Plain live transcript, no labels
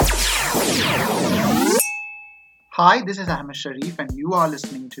Hi, this is Ahmed Sharif, and you are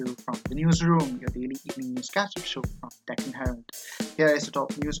listening to From the Newsroom, your daily evening news catch-up show from Deccan Herald. Here is the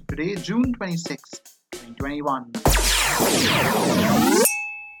top news of today, June 26, 2021.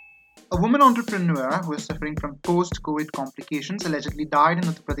 A woman entrepreneur who is suffering from post-COVID complications allegedly died in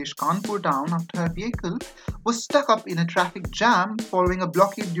Uttar Pradesh Kanpur town after her vehicle was stuck up in a traffic jam following a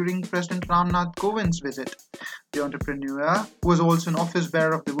blockade during President Ramnath Kovind's visit. The entrepreneur, who was also an office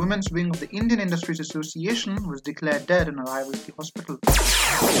bearer of the Women's Wing of the Indian Industries Association, was declared dead on arrival at the hospital.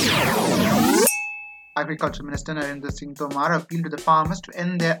 Agriculture Minister Narendra Singh Tomar appealed to the farmers to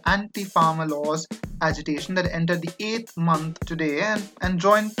end their anti-farmer laws agitation that entered the 8th month today and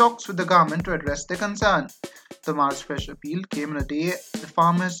joined talks with the government to address their concern. Tomar's fresh appeal came on a day the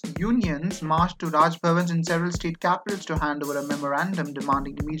farmers' unions marched to Raj Bhavans in several state capitals to hand over a memorandum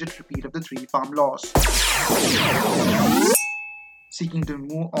demanding immediate repeal of the three farm laws. Seeking to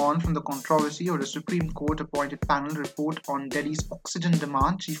move on from the controversy over a Supreme Court-appointed panel report on Delhi's oxygen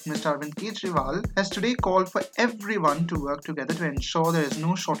demand, Chief Minister Arvind Kejriwal has today called for everyone to work together to ensure there is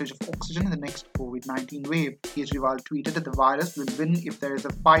no shortage of oxygen in the next COVID-19 wave. Kejriwal tweeted that the virus will win if there is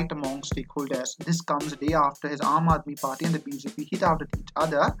a fight among stakeholders. This comes a day after his Aam Aadmi Party and the BJP hit out at each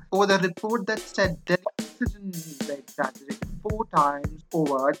other over the report that said Delhi oxygen needs were exaggerated 4 times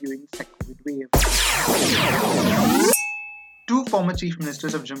over during the second COVID wave. Two former Chief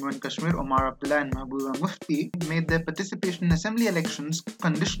Ministers of Jammu and Kashmir, Omar Abdullah and Mahbooba Mufti, made their participation in assembly elections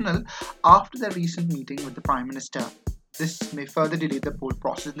conditional after their recent meeting with the Prime Minister. This may further delay the poll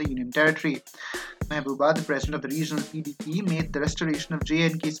process in the Union Territory. Mahbooba, the president of the regional PDP, made the restoration of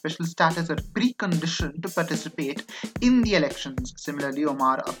J&K special status a precondition to participate in the elections. Similarly,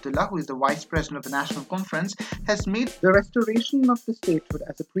 Omar Abdullah, who is the vice president of the National Conference, has made the restoration of the statehood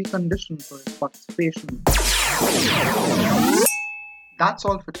as a precondition for his participation. That's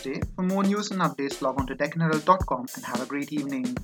all for today. For more news and updates, log on to deccanherald.com and have a great evening.